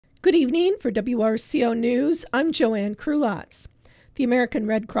Good evening. For WRCO News, I'm Joanne Krulotz. The American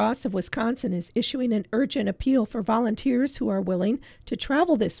Red Cross of Wisconsin is issuing an urgent appeal for volunteers who are willing to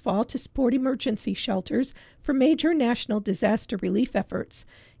travel this fall to support emergency shelters for major national disaster relief efforts.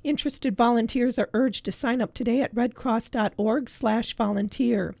 Interested volunteers are urged to sign up today at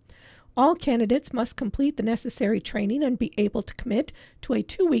redcross.org/volunteer. All candidates must complete the necessary training and be able to commit to a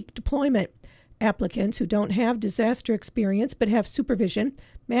 2-week deployment. Applicants who don't have disaster experience but have supervision,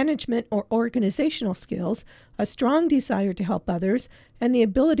 management, or organizational skills, a strong desire to help others, and the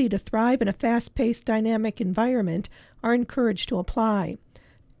ability to thrive in a fast-paced, dynamic environment are encouraged to apply.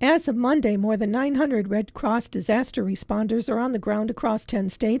 As of Monday, more than 900 Red Cross disaster responders are on the ground across 10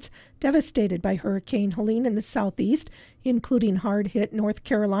 states devastated by Hurricane Helene in the southeast, including hard-hit North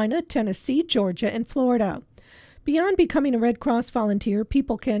Carolina, Tennessee, Georgia, and Florida. Beyond becoming a Red Cross volunteer,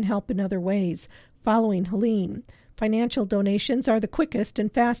 people can help in other ways. Following Helene, financial donations are the quickest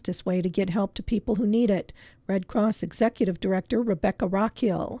and fastest way to get help to people who need it. Red Cross Executive Director Rebecca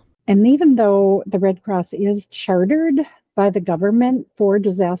Rockhill. And even though the Red Cross is chartered by the government for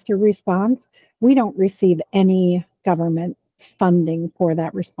disaster response, we don't receive any government funding for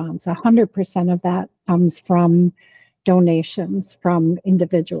that response. 100% of that comes from donations from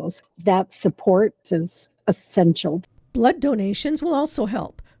individuals. That support is essential. Blood donations will also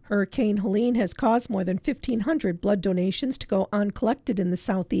help. Hurricane Helene has caused more than 1,500 blood donations to go uncollected in the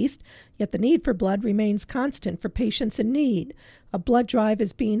southeast, yet the need for blood remains constant for patients in need. A blood drive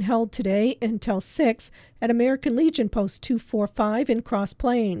is being held today until 6 at American Legion Post 245 in Cross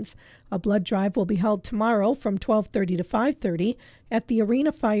Plains. A blood drive will be held tomorrow from 12:30 to 5:30 at the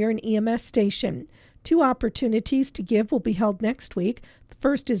Arena Fire and EMS station. 2 opportunities to give will be held next week. The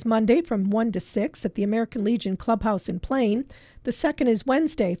first is Monday from 1 to 6 at the American Legion Clubhouse in Plain. The second is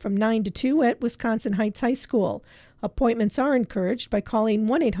Wednesday from 9 to 2 at Wisconsin Heights High School. Appointments are encouraged by calling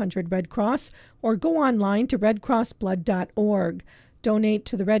 1-800-RED-CROSS or go online to redcrossblood.org. Donate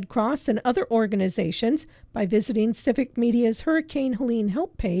to the Red Cross and other organizations by visiting Civic Media's Hurricane Helene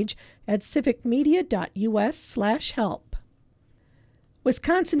Help page at civicmedia.us/help.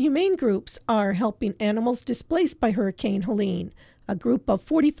 Wisconsin humane groups are helping animals displaced by Hurricane Helene. A group of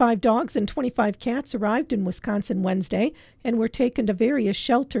 45 dogs and 25 cats arrived in Wisconsin Wednesday and were taken to various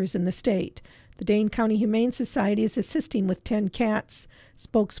shelters in the state. The Dane County Humane Society is assisting with 10 cats.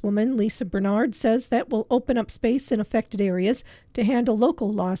 Spokeswoman Lisa Bernard says that will open up space in affected areas to handle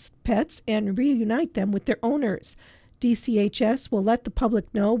local lost pets and reunite them with their owners. DCHS will let the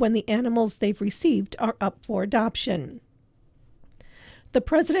public know when the animals they've received are up for adoption. The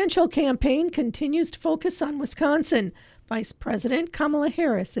presidential campaign continues to focus on Wisconsin. Vice President Kamala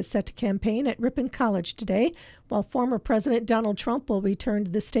Harris is set to campaign at Ripon College today, while former President Donald Trump will return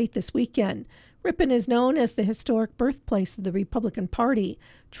to the state this weekend. Ripon is known as the historic birthplace of the Republican Party.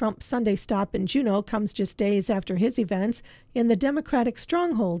 Trump's Sunday stop in Juneau comes just days after his events in the Democratic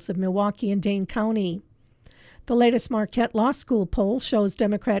strongholds of Milwaukee and Dane County. The latest Marquette Law School poll shows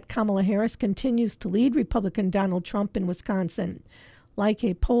Democrat Kamala Harris continues to lead Republican Donald Trump in Wisconsin. Like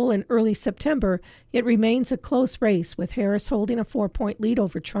a poll in early September, it remains a close race, with Harris holding a 4-point lead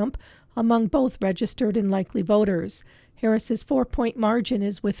over Trump among both registered and likely voters. Harris's 4-point margin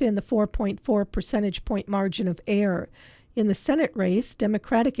is within the 4.4 percentage point margin of error. In the Senate race,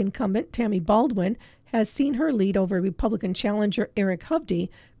 Democratic incumbent Tammy Baldwin has seen her lead over Republican challenger Eric Hovde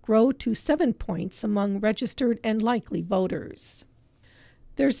grow to 7 points among registered and likely voters.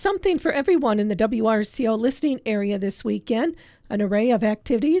 There's something for everyone in the WRCO listening area this weekend. An array of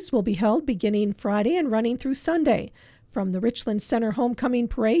activities will be held beginning Friday and running through Sunday. From the Richland Center Homecoming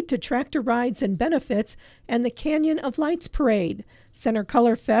Parade to tractor rides and benefits and the Canyon of Lights Parade. Center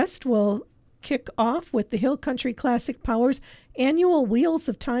Color Fest will kick off with the Hill Country Classic Power's annual Wheels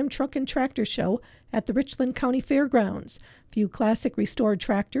of Time Truck and Tractor Show at the Richland County Fairgrounds. View classic restored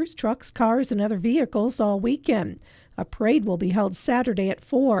tractors, trucks, cars, and other vehicles all weekend. A parade will be held Saturday at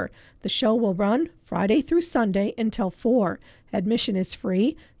 4. The show will run Friday through Sunday until 4. Admission is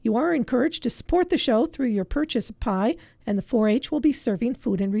free. You are encouraged to support the show through your purchase of pie, and the 4-H will be serving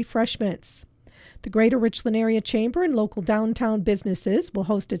food and refreshments. The Greater Richland Area Chamber and local downtown businesses will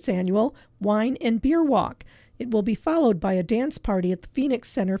host its annual Wine and Beer Walk. It will be followed by a dance party at the Phoenix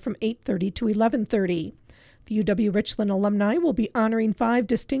Center from 8:30 to 11:30. The UW-Richland alumni will be honoring 5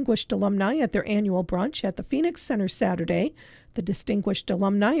 distinguished alumni at their annual brunch at the Phoenix Center Saturday. The distinguished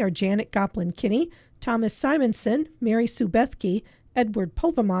alumni are Janet Goplin-Kinney, Thomas Simonson, Mary Sue Bethke, Edward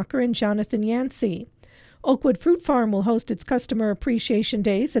Pulvermacher, and Jonathan Yancey. Oakwood Fruit Farm will host its Customer Appreciation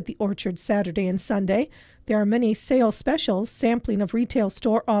Days at the Orchard Saturday and Sunday. There are many sales specials, sampling of retail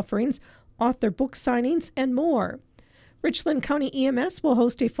store offerings, author book signings, and more. Richland County EMS will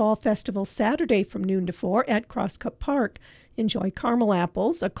host a fall festival Saturday from noon to 4 at Crosscup Park. Enjoy caramel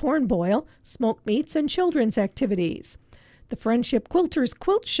apples, a corn boil, smoked meats, and children's activities. The Friendship Quilters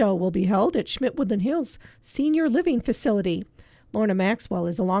Quilt Show will be held at Schmidt-Woodland Hills Senior Living Facility. Lorna Maxwell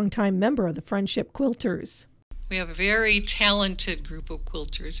is a longtime member of the Friendship Quilters. We have a very talented group of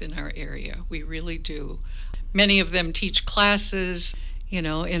quilters in our area. We really do. Many of them teach classes, in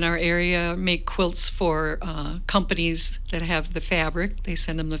our area, make quilts for companies that have the fabric. They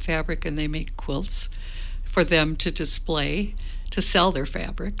send them the fabric and they make quilts for them to display, to sell their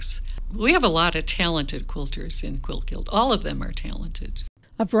fabrics. We have a lot of talented quilters in Quilt Guild. All of them are talented.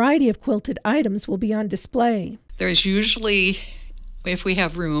 A variety of quilted items will be on display. There's usually, if we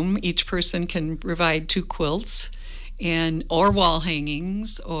have room, each person can provide 2 quilts or wall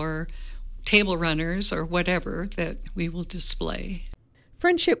hangings or table runners or whatever that we will display.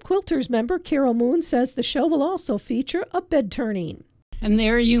 Friendship Quilters member Carol Moon says the show will also feature a bed turning. And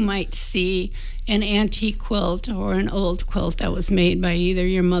there you might see an antique quilt or an old quilt that was made by either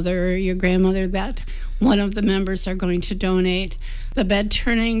your mother or your grandmother that one of the members are going to donate. The bed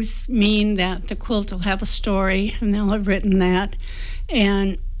turnings mean that the quilt will have a story, and they'll have written that,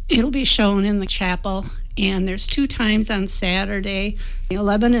 and it'll be shown in the chapel. And there's 2 times on Saturday,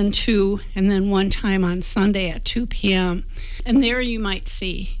 11 and 2, and then 1 time on Sunday at 2 p.m. And there you might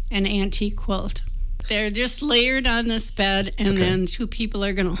see an antique quilt. They're just layered on this bed, and then 2 people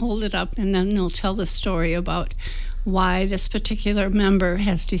are going to hold it up, and then they'll tell the story about why this particular member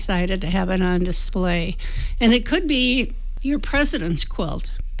has decided to have it on display. And it could be your president's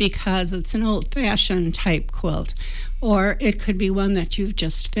quilt, because it's an old-fashioned type quilt, or it could be one that you've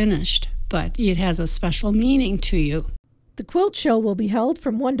just finished, but it has a special meaning to you. The quilt show will be held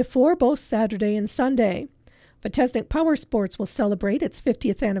from 1 to 4 both Saturday and Sunday. Vitesnik Power Sports will celebrate its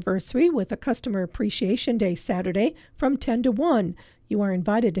 50th anniversary with a Customer Appreciation Day Saturday from 10 to 1. You are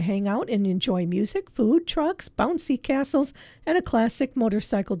invited to hang out and enjoy music, food, trucks, bouncy castles, and a classic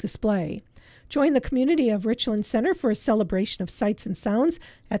motorcycle display. Join the community of Richland Center for a celebration of sights and sounds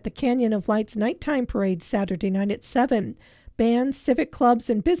at the Canyon of Lights Nighttime Parade Saturday night at 7. Bands, civic clubs,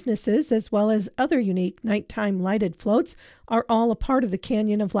 and businesses, as well as other unique nighttime lighted floats, are all a part of the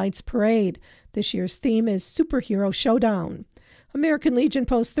Canyon of Lights Parade. This year's theme is Superhero Showdown. American Legion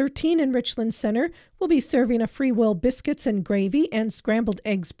Post 13 in Richland Center will be serving a Free Will biscuits and gravy and scrambled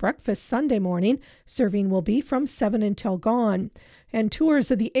eggs breakfast Sunday morning. Serving will be from 7 until gone. And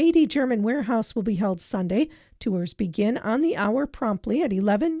tours of the 80 German warehouse will be held Sunday. Tours begin on the hour promptly at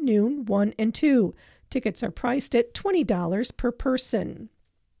 11, noon, 1, and 2. Tickets are priced at $20 per person.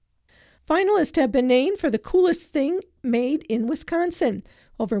 Finalists have been named for the coolest thing made in Wisconsin.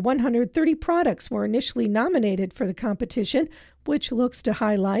 Over 130 products were initially nominated for the competition, which looks to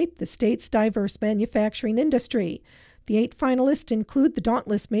highlight the state's diverse manufacturing industry. The 8 finalists include the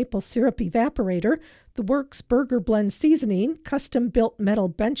Dauntless Maple Syrup Evaporator, the Works Burger Blend Seasoning, custom-built metal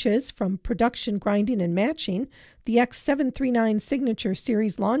benches from Production Grinding and Matching, the X739 Signature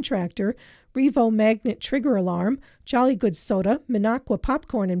Series Lawn Tractor, Revo Magnet Trigger Alarm, Jolly Good Soda, Minocqua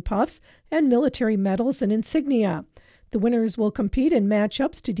Popcorn and Puffs, and military medals and insignia. The winners will compete in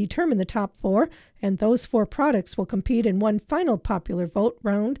matchups to determine the top 4, and those 4 products will compete in one final popular vote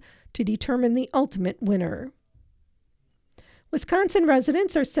round to determine the ultimate winner. Wisconsin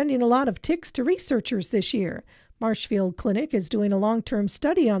residents are sending a lot of ticks to researchers this year. Marshfield Clinic is doing a long-term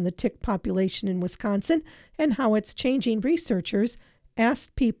study on the tick population in Wisconsin and how it's changing. Researchers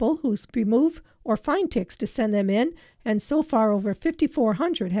asked people who remove or find ticks to send them in, and so far over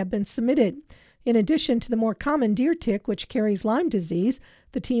 5,400 have been submitted. In addition to the more common deer tick, which carries Lyme disease,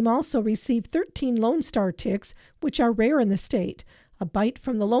 the team also received 13 Lone Star ticks, which are rare in the state. A bite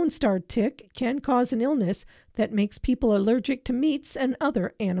from the Lone Star tick can cause an illness that makes people allergic to meats and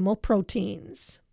other animal proteins.